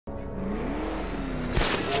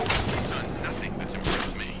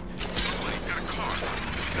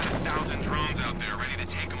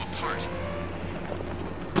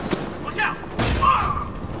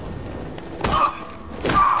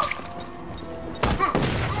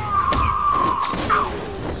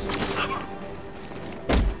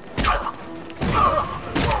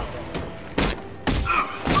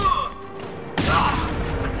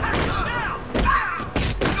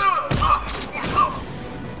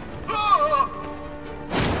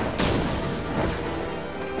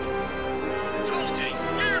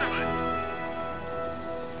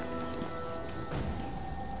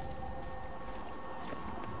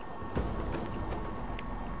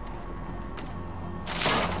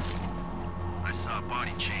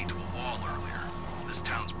body chained to a wall earlier. This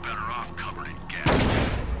town's better off covered in gas.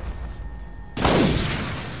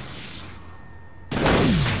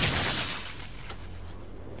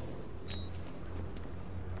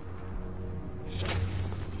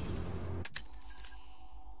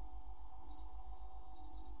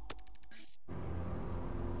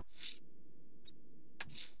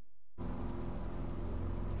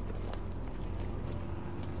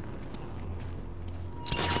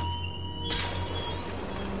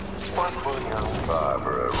 What will young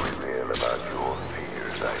Barbara reveal about your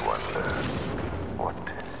fears, I wonder? What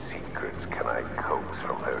secrets can I coax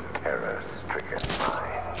from her terror-stricken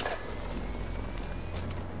mind?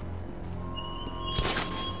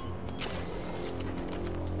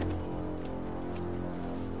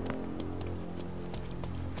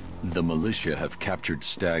 The militia have captured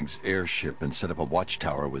Stagg's airship and set up a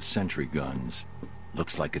watchtower with sentry guns.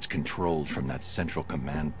 Looks like it's controlled from that central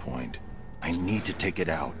command point. I need to take it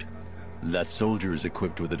out. That soldier is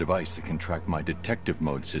equipped with a device that can track my detective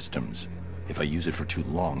mode systems. If I use it for too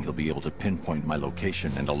long, he'll be able to pinpoint my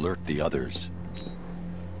location and alert the others.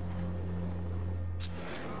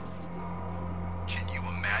 Can you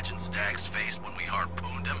imagine Stagg's face when we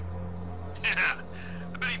harpooned him? Yeah,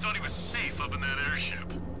 I bet he thought he was safe up in that airship.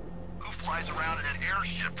 Who flies around in an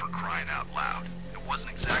airship, for crying out loud? It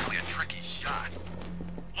wasn't exactly a tricky shot.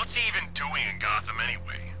 What's he even doing in Gotham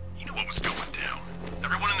anyway? He knew what was going down.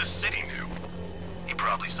 Everyone in the city knew. He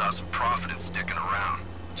probably saw some profit in sticking around.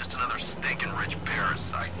 Just another stinking rich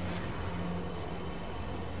parasite.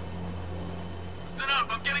 Sit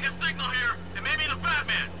up, I'm getting a signal here. It may be the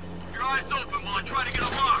Batman. Keep your eyes open while I try to get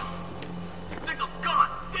a lock. Signal's gone.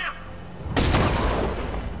 Damn it!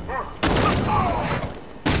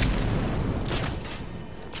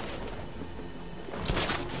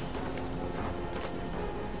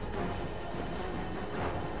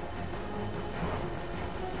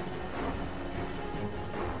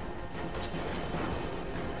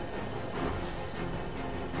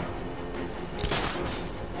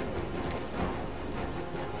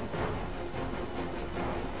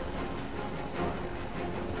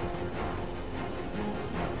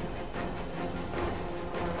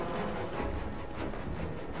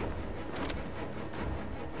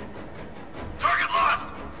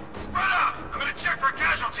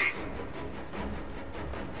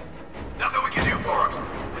 Nothing we can do for him.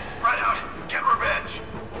 Spread out. Get revenge.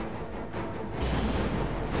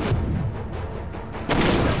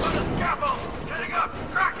 On the scaffold. Heading up.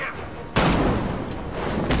 Track him.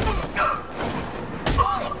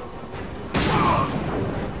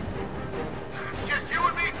 Just you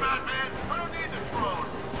and me, Batman. I don't need the drone.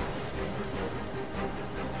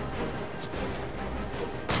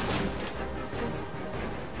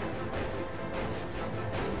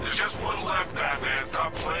 There's just one left, Batman.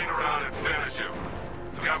 Stop playing around and finish him.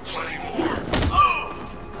 We got plenty more. Oh!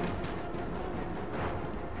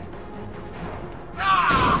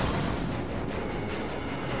 Ah!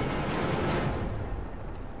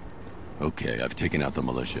 Okay, I've taken out the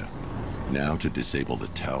militia. Now to disable the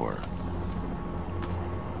tower.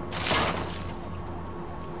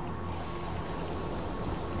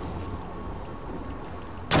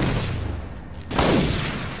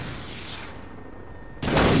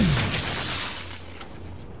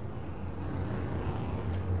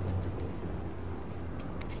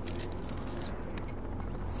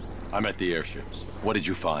 I'm at the airships. What did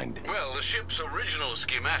you find? Well, the ship's original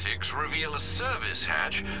schematics reveal a service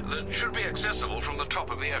hatch that should be accessible from the top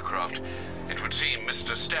of the aircraft. It would seem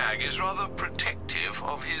Mr. Stagg is rather protective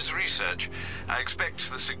of his research. I expect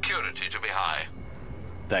the security to be high.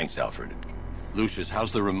 Thanks, Alfred. Lucius,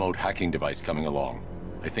 how's the remote hacking device coming along?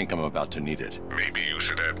 I think I'm about to need it. Maybe you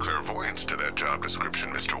should add clairvoyance to that job description,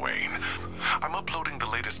 Mr. Wayne. I'm uploading the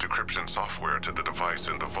latest decryption software to the device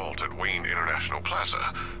in the vault at Wayne International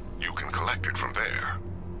Plaza. You can collect it from there.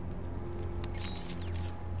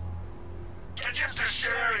 Get used to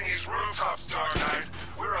sharing these rooftops, Dark Knight.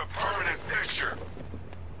 We're a permanent fixture.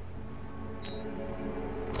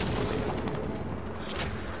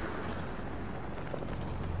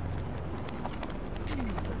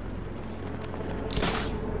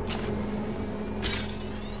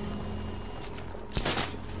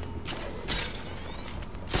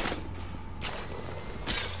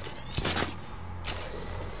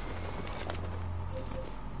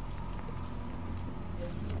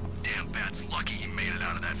 Bat's lucky he made it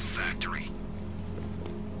out of that factory.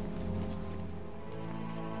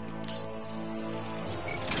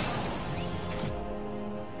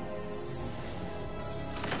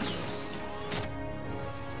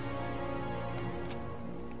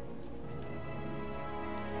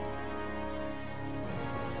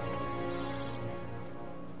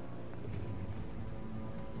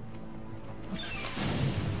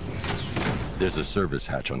 There's a service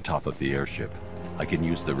hatch on top of the airship. I can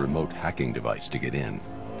use the remote hacking device to get in.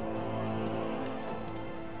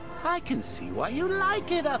 I can see why you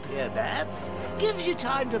like it up here, Bats. Gives you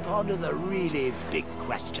time to ponder the really big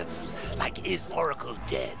questions, like is Oracle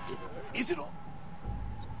dead? Is it all...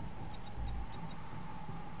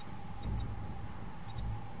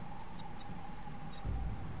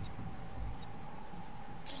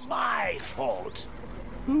 my fault?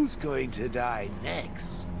 Who's going to die next?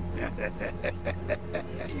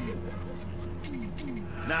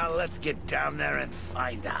 Now let's get down there and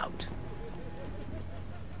find out.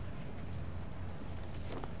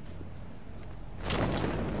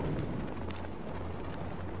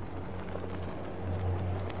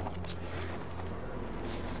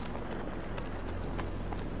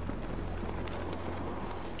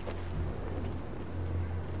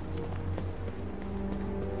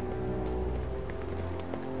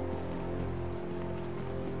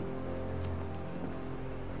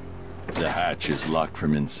 The hatch is locked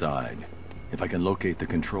from inside. If I can locate the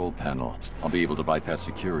control panel, I'll be able to bypass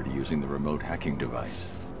security using the remote hacking device.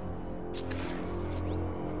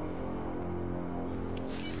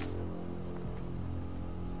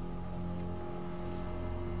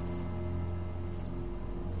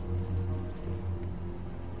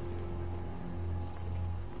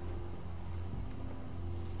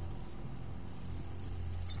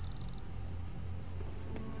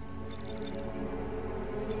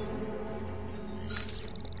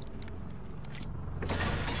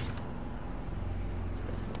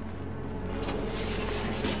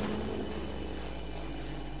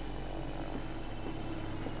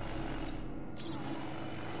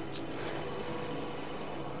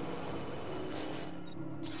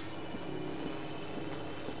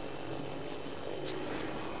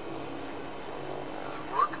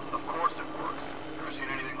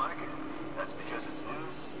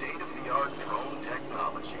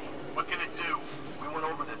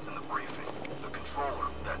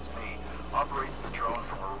 Operates the drone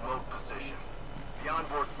from a remote position. The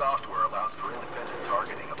onboard software allows for independent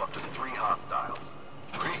targeting of up to 3 hostiles.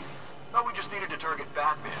 3? Thought we just needed to target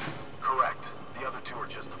Batman. Correct. The other 2 are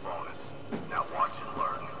just a bonus. Now watch and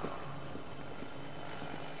learn.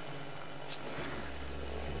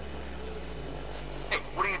 Hey,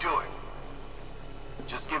 what are you doing?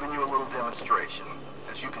 Just giving you a little demonstration.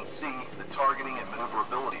 As you can see, the targeting and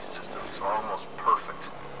maneuverability systems are almost perfect.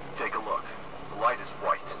 Take a look. The light is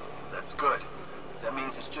white. That's good. That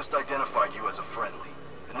means it's just identified you as a friendly.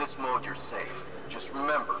 In this mode, you're safe. Just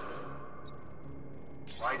remember,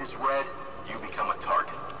 light is red, you become a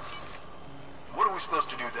target. What are we supposed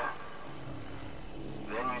to do then?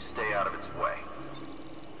 Then you stay out of its way.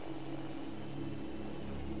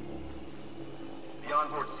 The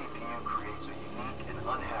onboard CPU creates a unique and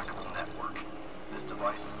unhackable network. This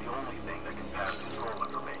device is the only thing that can pass control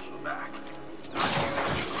information back.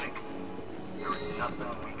 Not you, Link. There is nothing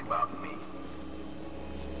weak about me.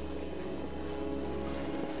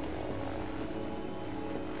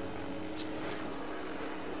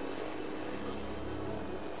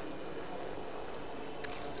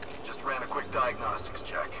 Just ran a quick diagnostics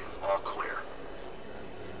check. All clear.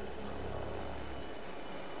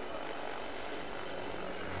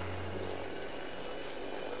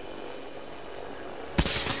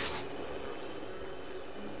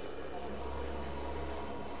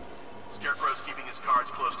 Scarecrow's keeping his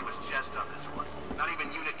cards close to his chest on this one. Not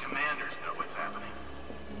even unit commanders know what's happening.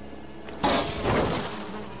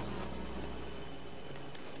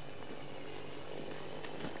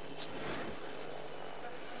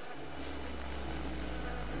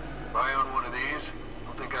 If I own one of these, I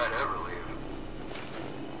don't think I'd ever leave.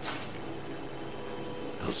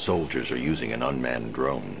 Those soldiers are using an unmanned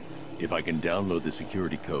drone. If I can download the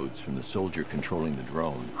security codes from the soldier controlling the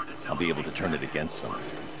drone, I'll be able to turn it against them.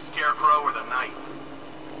 Scarecrow or the Knight?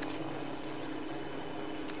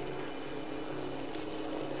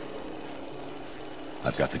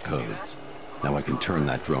 I've got the codes. Now I can turn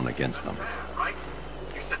that drone against them. Right?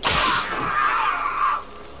 Use the...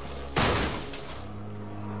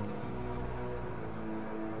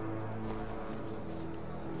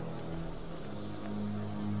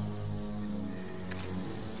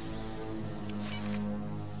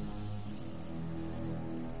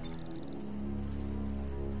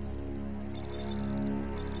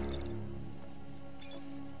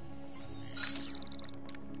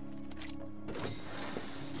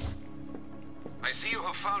 I see you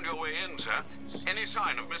have found your way in, sir. Any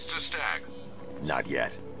sign of Mr. Stagg? Not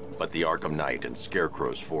yet. But the Arkham Knight and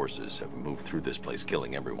Scarecrow's forces have moved through this place,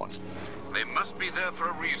 killing everyone. They must be there for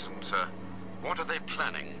a reason, sir. What are they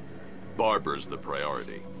planning? Barbara's the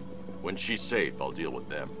priority. When she's safe, I'll deal with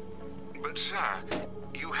them. But, sir,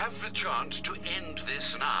 you have the chance to end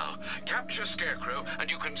this now. Capture Scarecrow, and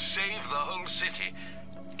you can save the whole city.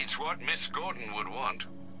 It's what Miss Gordon would want.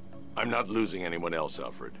 I'm not losing anyone else,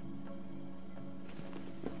 Alfred.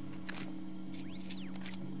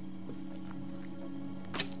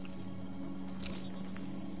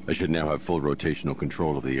 I should now have full rotational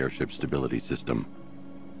control of the airship's stability system.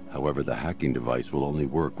 However, the hacking device will only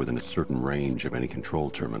work within a certain range of any control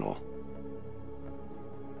terminal.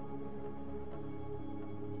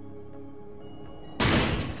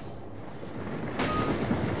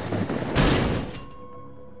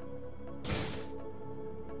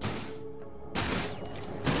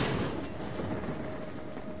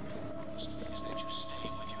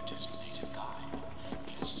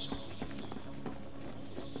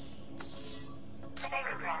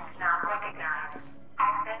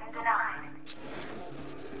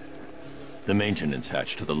 The maintenance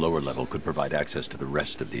hatch to the lower level could provide access to the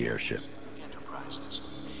rest of the airship. Enterprises,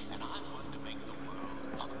 and I'm going to make the world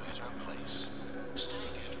a better place.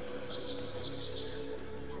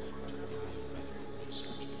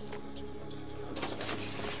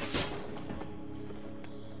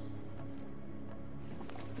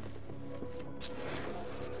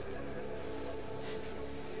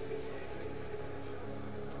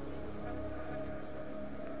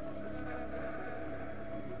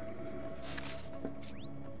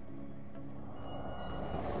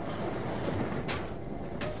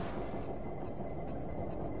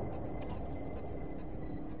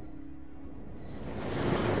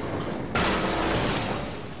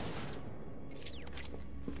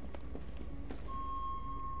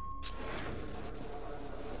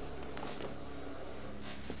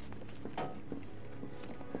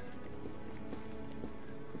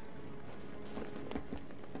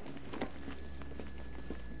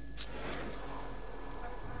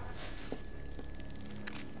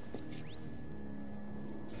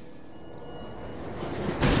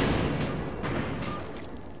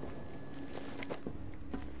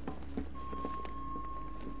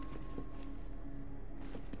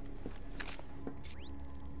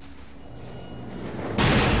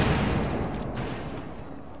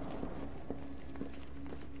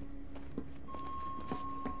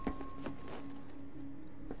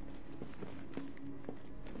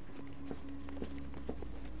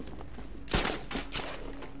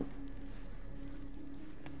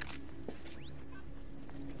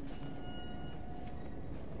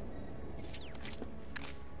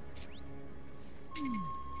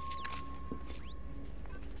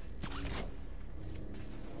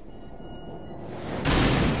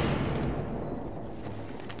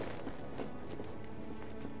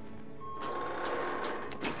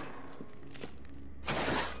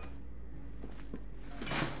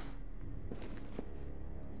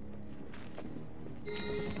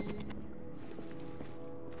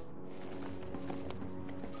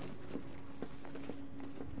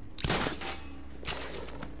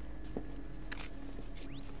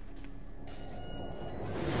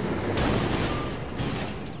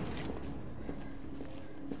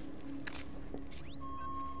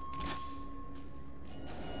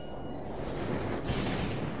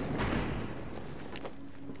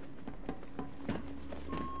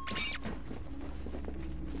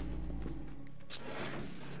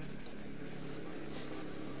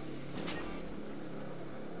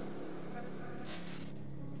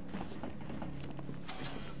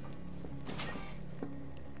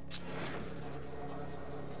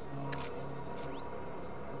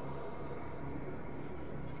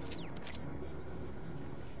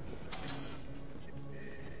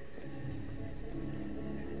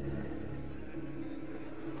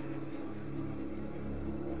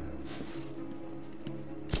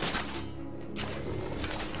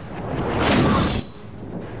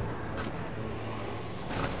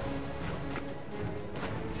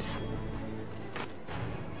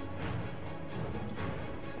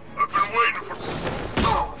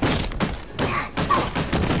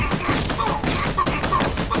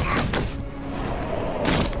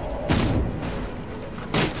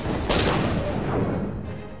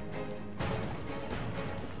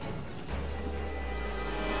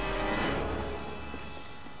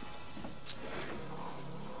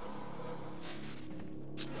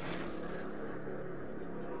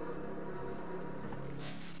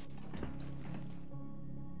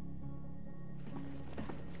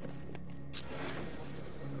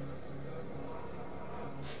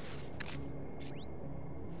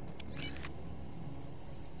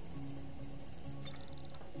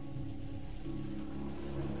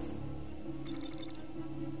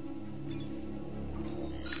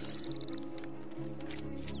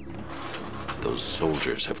 Those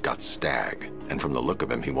soldiers have got Stagg, and from the look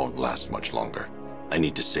of him, he won't last much longer. I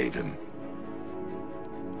need to save him.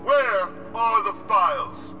 Where are the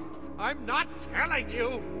files? I'm not telling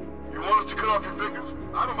you! You want us to cut off your fingers?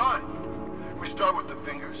 I don't mind. We start with the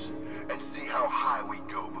fingers and see how high we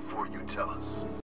go before you tell us.